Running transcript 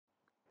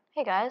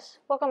Hey guys,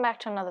 welcome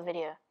back to another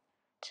video.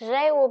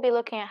 Today we'll be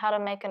looking at how to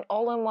make an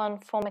all-in-one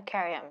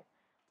formicarium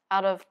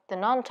out of the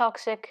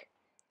non-toxic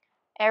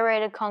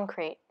aerated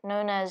concrete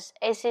known as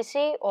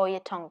AAC or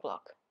your tongue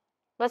block.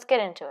 Let's get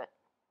into it.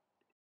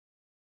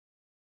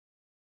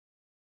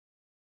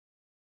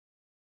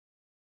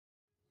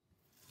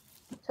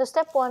 So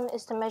step 1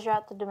 is to measure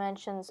out the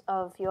dimensions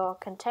of your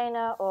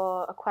container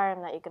or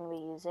aquarium that you're going to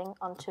be using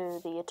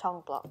onto the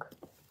tongue block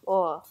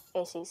or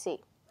ACC.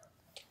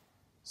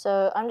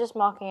 So I'm just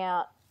marking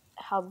out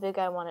how big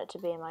I want it to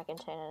be in my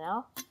container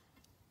now.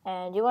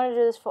 And you want to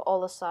do this for all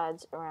the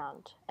sides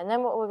around. And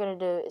then what we're going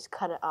to do is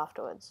cut it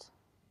afterwards.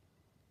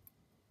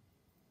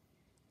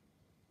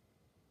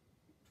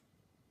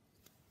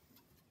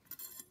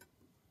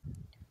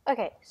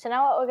 Okay, so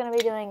now what we're going to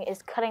be doing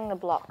is cutting the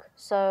block.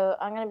 So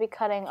I'm going to be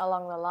cutting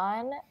along the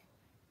line,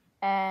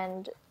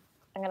 and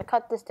I'm going to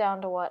cut this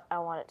down to what I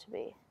want it to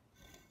be.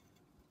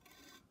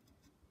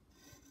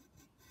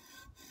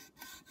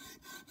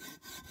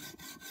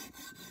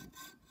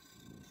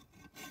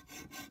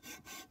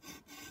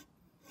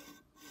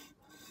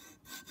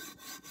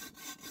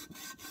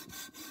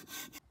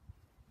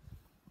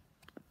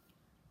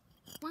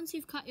 Once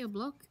you've cut your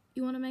block,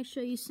 you want to make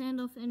sure you sand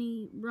off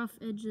any rough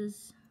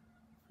edges,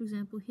 for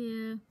example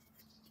here,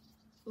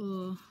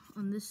 or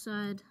on this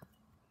side,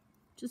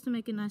 just to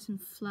make it nice and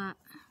flat,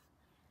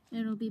 and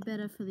it'll be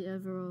better for the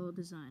overall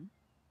design.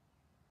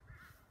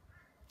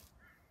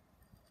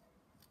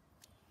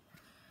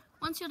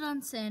 Once you're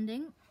done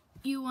sanding,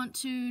 you want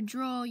to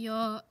draw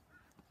your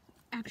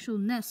actual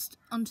nest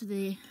onto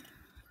the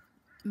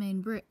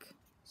main brick.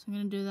 So I'm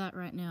going to do that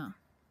right now.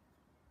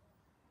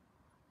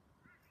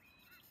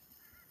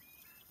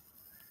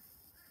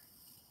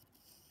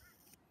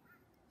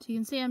 So you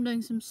can see I'm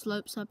doing some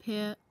slopes up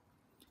here.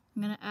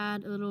 I'm going to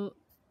add a little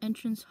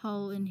entrance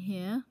hole in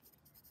here.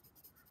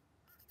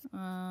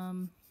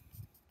 Like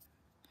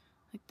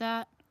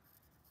that.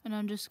 And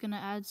I'm just going to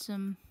add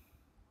some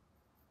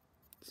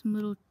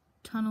little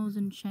tunnels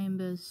and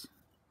chambers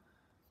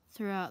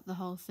throughout the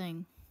whole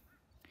thing.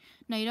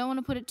 Now you don't want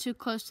to put it too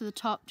close to the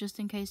top just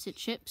in case it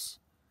chips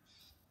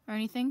or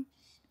anything.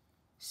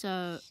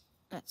 So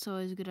that's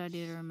always a good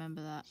idea to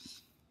remember that.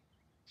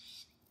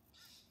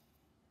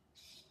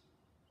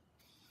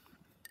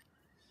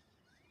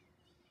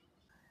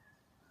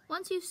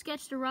 Once you've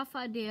sketched a rough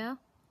idea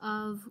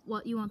of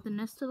what you want the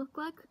nest to look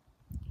like,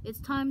 it's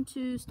time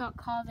to start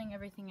carving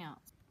everything out.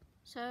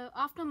 So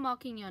after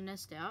marking your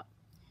nest out,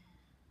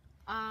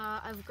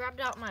 I've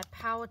grabbed out my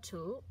power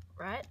tool,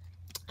 right?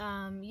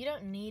 You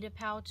don't need a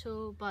power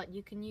tool, but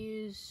you can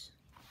use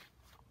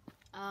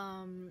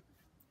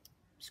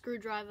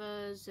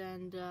screwdrivers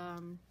and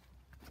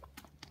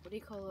what do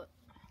you call it?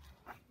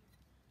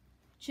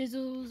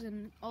 Chisels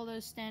and all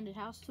those standard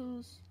house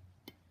tools.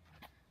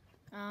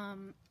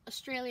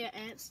 Australia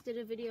Ants did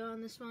a video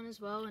on this one as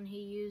well, and he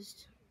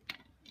used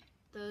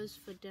those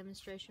for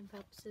demonstration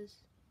purposes.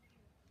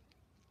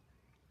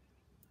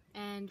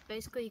 And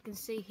basically you can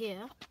see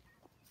here,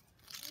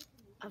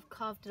 I've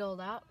carved it all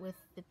out with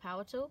the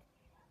power tool.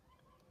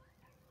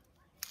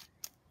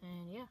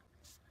 And yeah.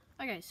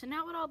 Okay, so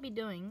now what I'll be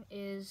doing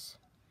is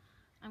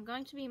I'm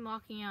going to be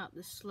marking out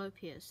the slope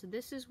here. So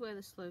this is where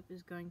the slope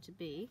is going to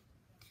be.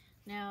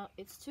 Now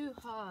it's too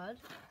hard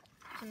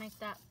to make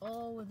that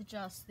all with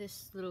just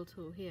this little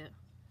tool here.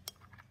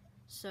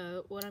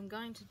 So what I'm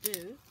going to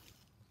do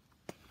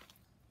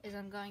is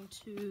I'm going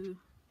to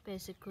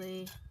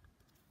basically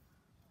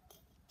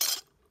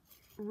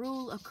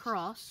rule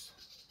across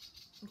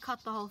and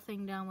cut the whole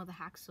thing down with a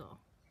hacksaw.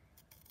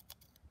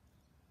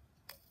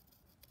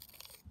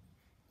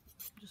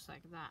 Just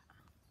like that.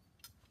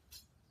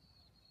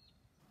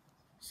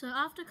 So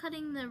after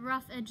cutting the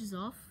rough edges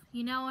off,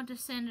 you now want to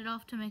sand it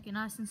off to make it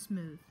nice and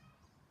smooth.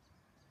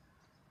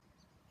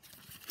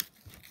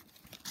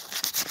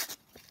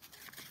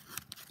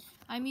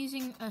 I'm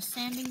using a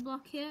sanding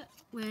block here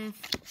with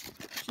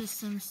just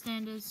some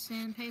standard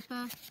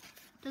sandpaper.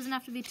 Doesn't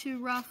have to be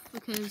too rough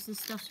because this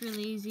stuff's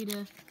really easy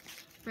to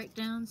break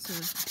down, so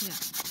yeah.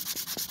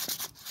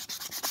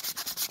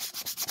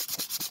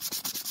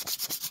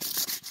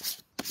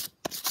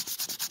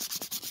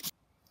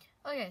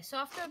 Okay, so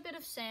after a bit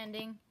of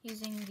sanding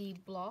using the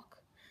block,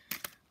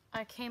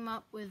 I came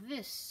up with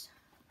this.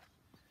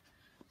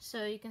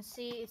 So you can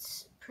see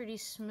it's pretty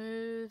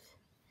smooth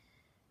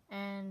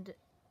and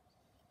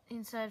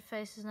inside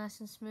face is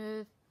nice and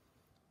smooth.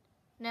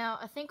 Now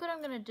I think what I'm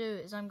going to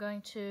do is I'm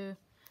going to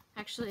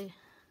actually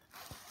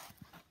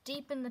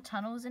deepen the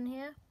tunnels in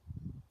here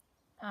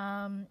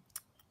and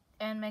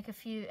make a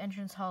few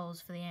entrance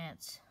holes for the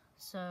ants.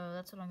 So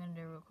that's what I'm going to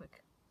do real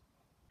quick.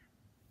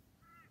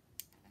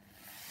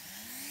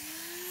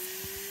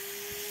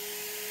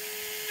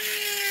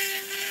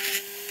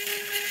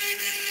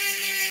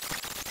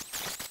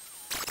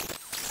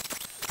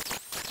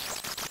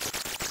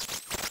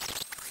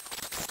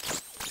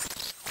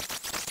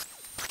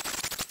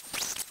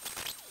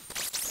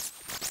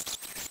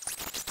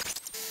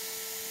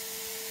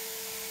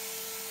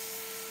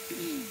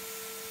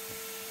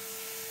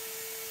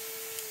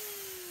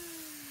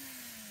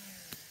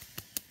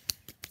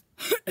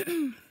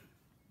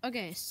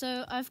 Okay,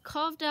 so I've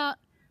carved out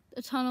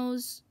the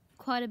tunnels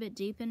quite a bit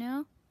deeper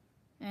now,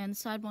 and the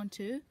side one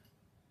too.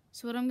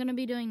 So what I'm going to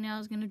be doing now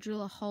is going to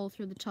drill a hole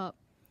through the top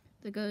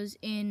that goes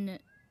in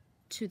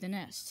to the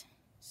nest.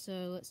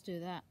 So let's do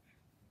that.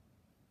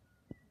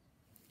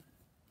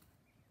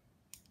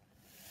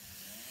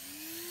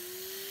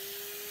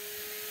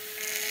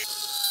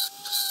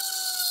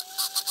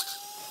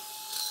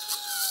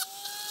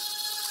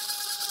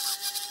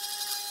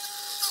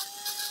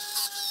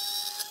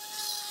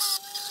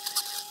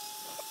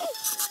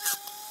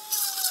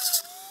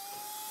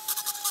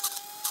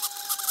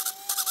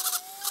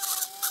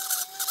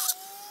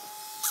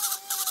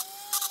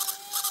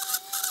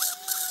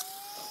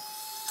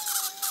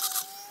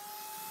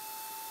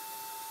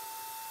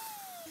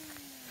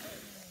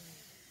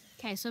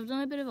 Okay, so I've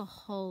done a bit of a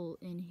hole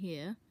in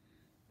here.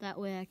 That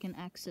way I can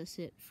access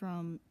it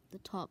from the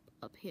top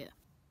up here.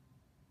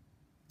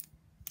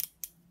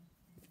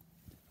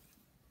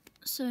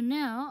 So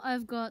now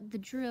I've got the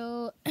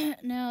drill.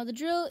 Now the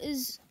drill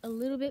is a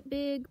little bit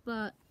big,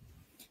 but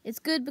it's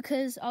good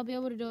because I'll be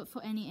able to do it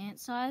for any ant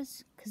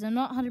size, because I'm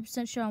not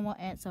 100% sure on what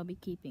ants I'll be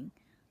keeping.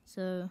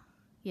 So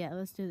yeah,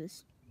 let's do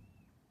this.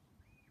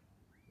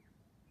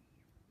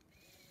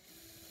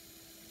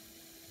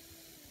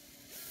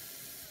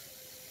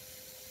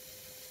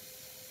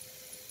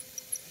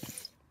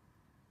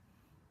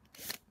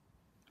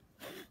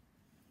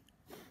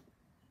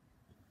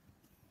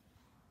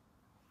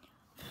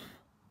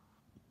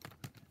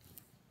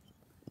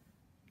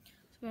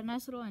 So we've got a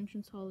nice little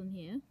entrance hole in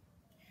here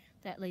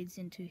that leads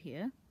into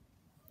here.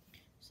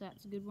 So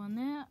that's a good one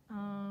there.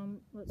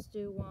 Let's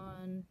do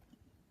one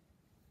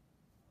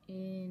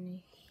in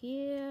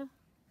here.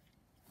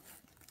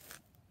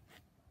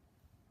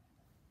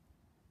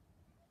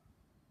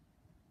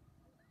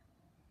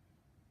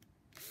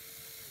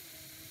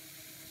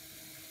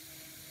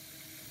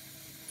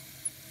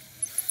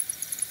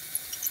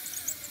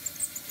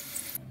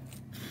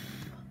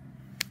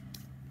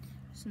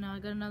 So now I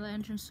got another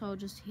entrance hole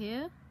just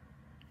here.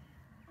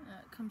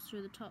 It comes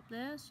through the top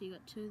there, so you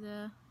got two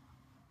there.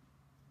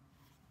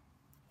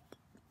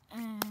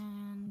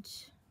 And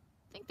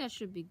I think that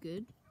should be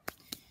good.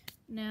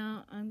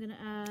 Now I'm going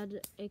to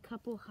add a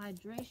couple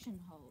hydration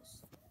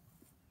holes.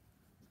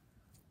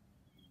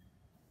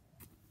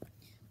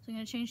 So I'm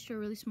going to change to a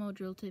really small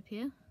drill tip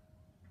here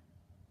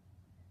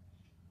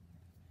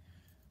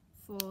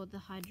for the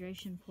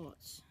hydration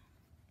ports.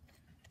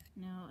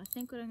 Now I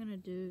think what I'm going to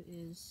do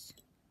is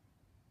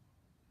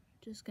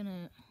just going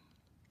to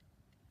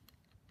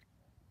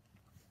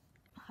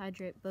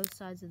hydrate both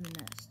sides of the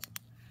nest.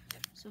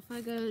 So if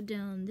I go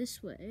down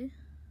this way,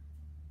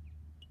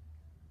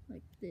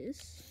 like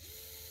this,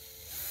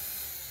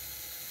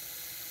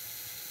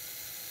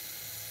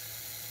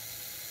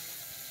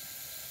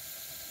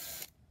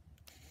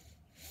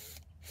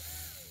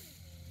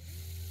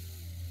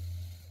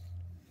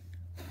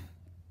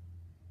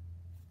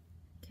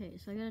 okay,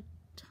 so I got a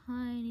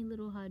tiny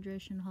little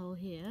hydration hole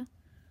here.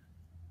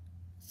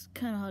 It's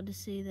kind of hard to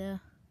see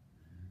there,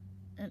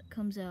 and it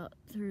comes out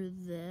through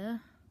there.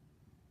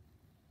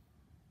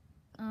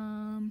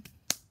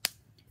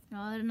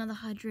 Now I'll add another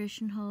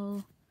hydration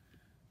hole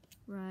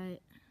right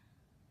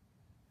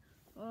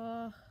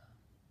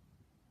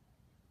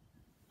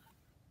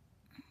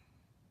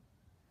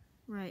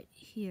right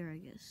here, I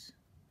guess.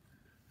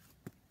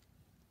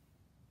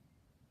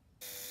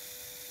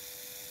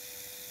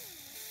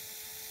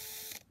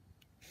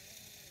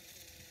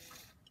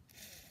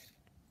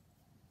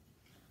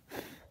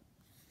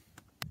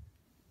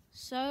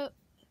 So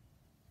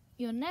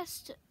your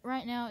nest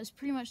right now is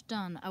pretty much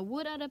done. I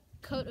would add a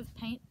coat of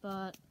paint,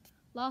 but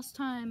last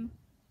time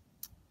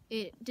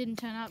it didn't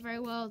turn out very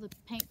well. The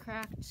paint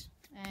cracked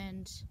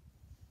and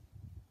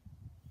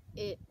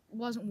it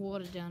wasn't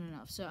watered down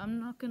enough, so I'm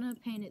not gonna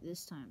paint it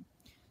this time.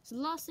 So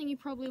the last thing you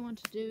probably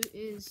want to do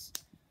is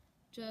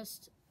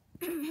just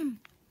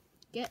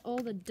get all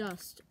the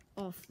dust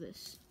off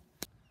this.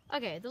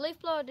 Okay, the leaf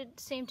blower did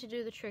seem to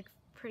do the trick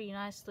pretty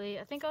nicely.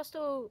 I think I'll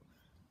still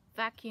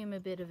vacuum a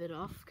bit of it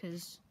off,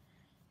 because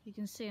you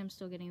can see I'm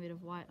still getting a bit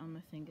of white on my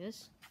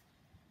fingers.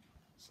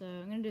 So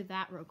I'm going to do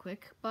that real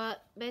quick.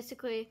 But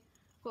basically,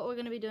 what we're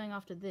going to be doing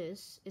after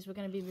this is we're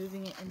going to be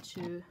moving it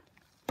into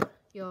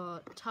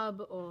your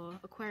tub or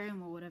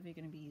aquarium or whatever you're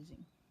going to be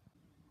using.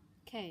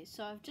 Okay,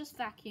 so I've just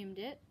vacuumed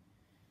it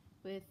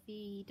with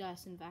the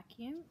Dyson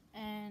vacuum.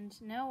 And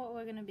now what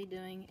we're going to be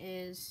doing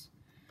is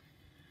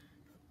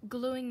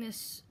gluing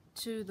this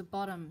to the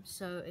bottom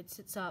so it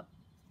sits up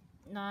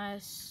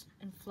nice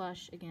and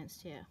flush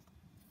against here.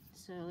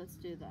 So let's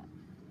do that.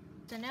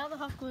 So now the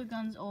hot glue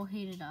gun's all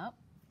heated up,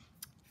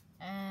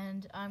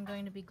 and I'm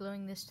going to be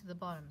gluing this to the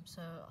bottom.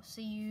 So I'll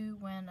see you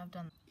when I've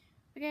done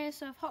that. Okay,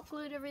 so I've hot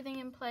glued everything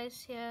in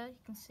place here. You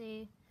can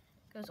see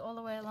it goes all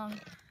the way along.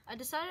 I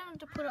decided not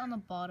to put it on the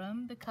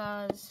bottom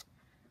because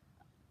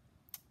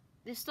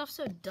this stuff's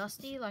so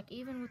dusty. Like,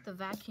 even with the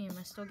vacuum,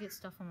 I still get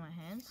stuff on my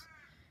hands.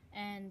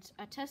 And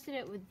I tested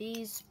it with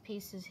these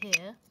pieces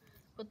here,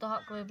 put the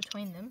hot glue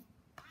between them,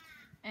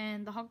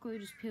 and the hot glue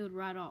just peeled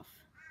right off.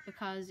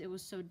 because it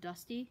was so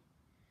dusty.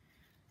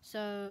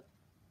 So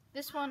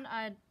this one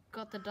I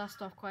got the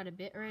dust off quite a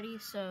bit already,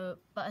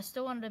 but I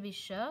still wanted to be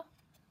sure.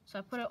 So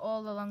I put it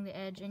all along the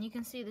edge, and you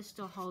can see this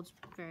still holds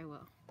very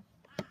well.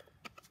 It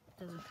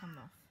doesn't come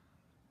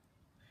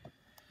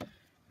off.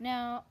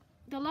 Now,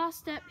 the last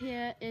step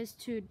here is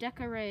to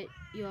decorate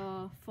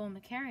your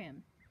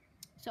formicarium.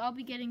 So I'll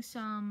be getting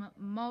some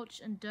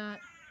mulch and dirt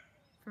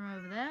from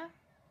over there,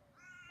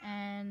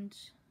 and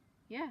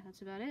yeah,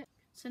 that's about it.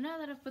 So now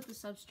that I've put the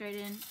substrate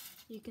in,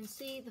 you can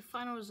see the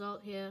final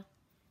result here.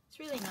 It's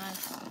really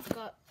nice. It's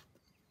got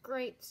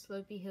great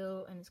slopey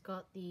hill, and it's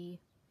got the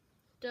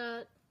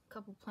dirt,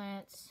 couple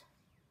plants,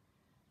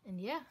 and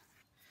yeah.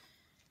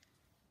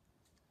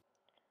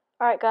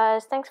 Alright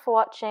guys, thanks for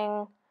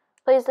watching.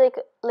 Please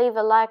leave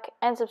a like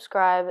and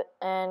subscribe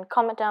and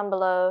comment down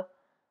below.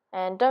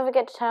 And don't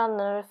forget to turn on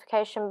the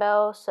notification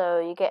bell so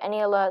you get any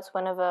alerts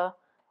whenever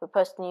we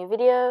post a new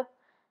video.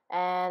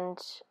 And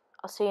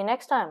I'll see you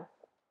next time.